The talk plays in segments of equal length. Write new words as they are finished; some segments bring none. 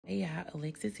Hey y'all,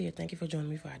 Alexis here. Thank you for joining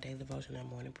me for our daily devotion and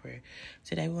morning prayer.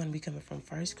 Today we're going to be coming from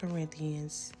 1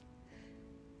 Corinthians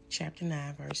chapter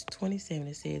 9, verse 27.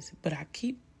 It says, "But I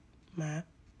keep my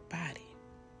body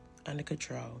under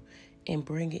control and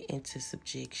bring it into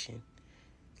subjection,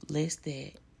 lest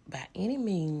that by any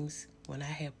means, when I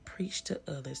have preached to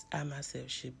others, I myself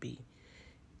should be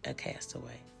a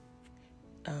castaway."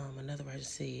 Another version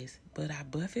says, "But I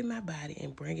buffet my body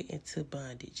and bring it into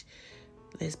bondage,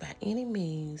 lest by any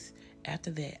means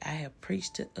after that I have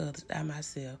preached to others, I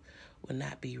myself will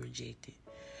not be rejected."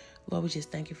 Lord, we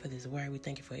just thank you for this word. We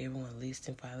thank you for everyone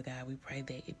listening, Father God. We pray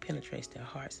that it penetrates their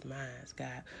hearts and minds,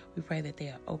 God. We pray that they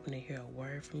are open to hear a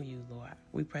word from you, Lord.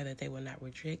 We pray that they will not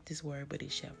reject this word, but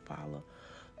it shall follow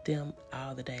them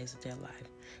all the days of their life.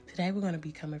 Today we're going to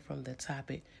be coming from the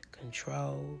topic,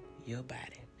 control your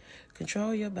body.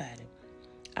 Control your body.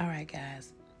 All right,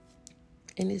 guys.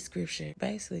 In this scripture,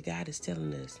 basically God is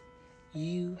telling us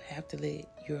you have to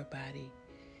let your body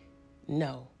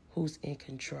know who's in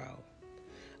control.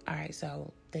 All right,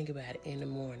 so think about it. In the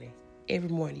morning, every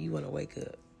morning you want to wake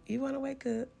up. You want to wake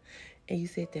up and you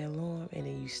set the alarm and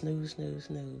then you snooze.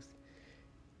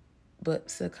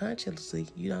 But subconsciously,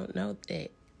 you don't know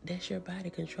that that's your body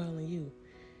controlling you.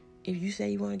 If you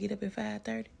say you want to get up at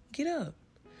 5:30, get up.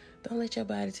 Don't let your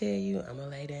body tell you, "I'm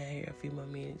going to lay down here a few more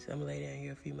minutes. I'm going to lay down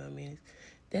here a few more minutes."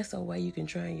 That's a way you can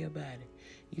train your body.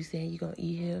 You saying you're going to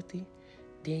eat healthy,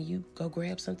 then you go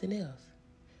grab something else.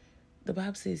 The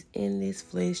Bible says, "In this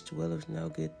flesh dwelleth no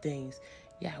good things."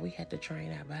 Yeah, we have to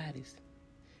train our bodies.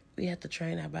 We have to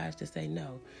train our bodies to say,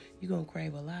 no, you're going to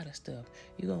crave a lot of stuff.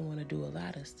 You're going to want to do a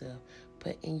lot of stuff.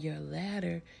 But in your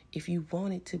ladder, if you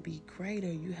want it to be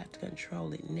greater, you have to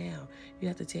control it now. You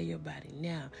have to tell your body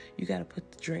now. You got to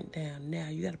put the drink down now.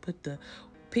 You got to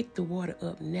pick the water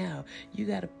up now. You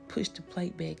got to push the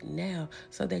plate back now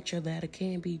so that your ladder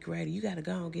can be greater. You got to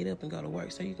go and get up and go to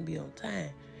work so you can be on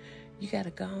time. You got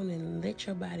to go on and let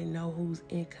your body know who's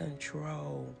in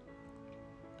control.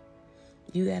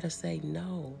 You got to say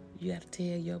no. You got to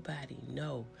tell your body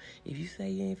no. If you say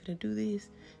you ain't finna do this,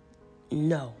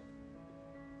 no.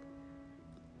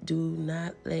 Do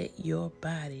not let your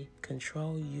body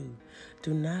control you.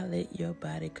 Do not let your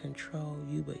body control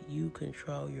you, but you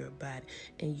control your body.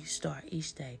 And you start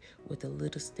each day with a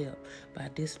little step by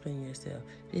disciplining yourself.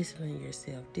 You say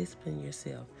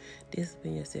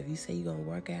you're going to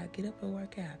work out, get up and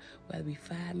work out. Whether it be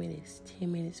 5 minutes, 10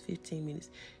 minutes, 15 minutes.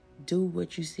 Do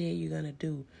what you said you're going to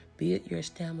do. Build your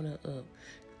stamina up.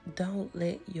 Don't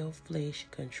let your flesh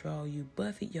control you.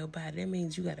 Buffet your body. That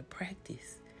means you got to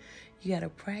practice. You got to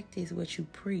practice what you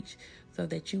preach so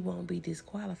that you won't be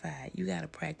disqualified. You got to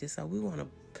practice. So we want to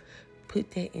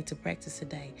put that into practice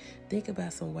today. Think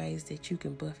about some ways that you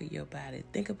can buffet your body.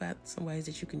 Think about some ways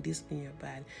that you can discipline your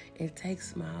body and take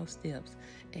small steps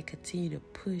and continue to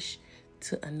push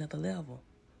to another level,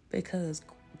 because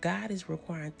God is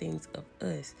requiring things of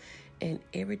us, and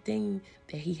everything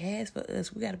that he has for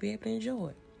us, we got to be able to enjoy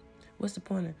it. What's the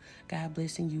point of God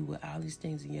blessing you with all these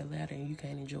things in your ladder and you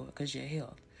can't enjoy it because your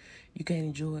health? You can't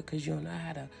enjoy it because you don't know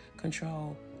how to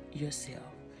control yourself.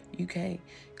 You can't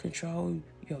control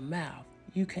your mouth.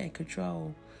 You can't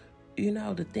control,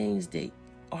 the things that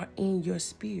are in your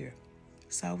spirit.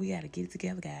 So we got to get it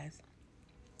together, guys.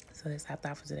 So that's our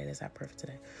thought for today. That's our prayer for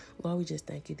today. Lord, we just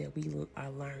thank you that we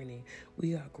are learning.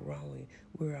 We are growing.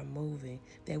 We are moving.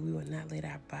 That we will not let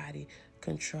our body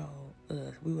control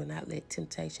us. We will not let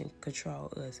temptation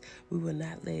control us. We will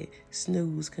not let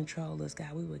snooze control us,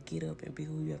 God. We will get up and be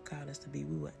who you have called us to be.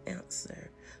 We will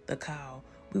answer the call.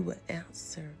 We will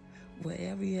answer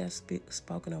whatever you have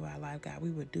spoken over our life, God.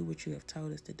 We will do what you have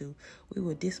told us to do. We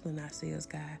will discipline ourselves,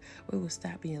 God. We will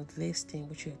stop being less than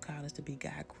what you have called us to be,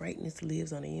 God. Greatness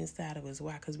lives on the inside of us.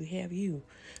 Why? Because we have you.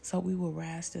 So we will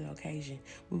rise to the occasion.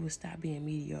 We will stop being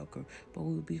mediocre, but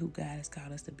we will be who God has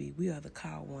called us to be. We are the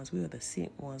called ones. We are the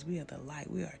sent ones. We are the light.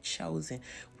 We are chosen.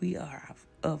 We are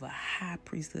of a high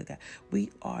priesthood, God.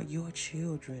 We are your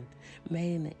children,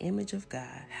 made in the image of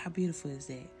God. How beautiful is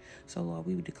that? So, Lord,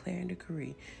 we will declare and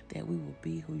decree that we will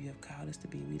be who you have called us to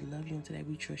be. We love you, and today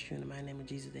we trust you in the mighty name of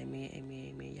Jesus. Amen,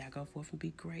 amen, amen. Y'all go forth and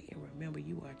be great, and remember,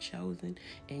 you are chosen,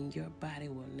 and your body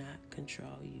will not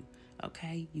control you.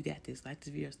 Okay? You got this. Like this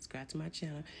video, subscribe to my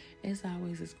channel. As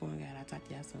always, it's going, God. I'll talk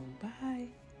to y'all soon. Bye.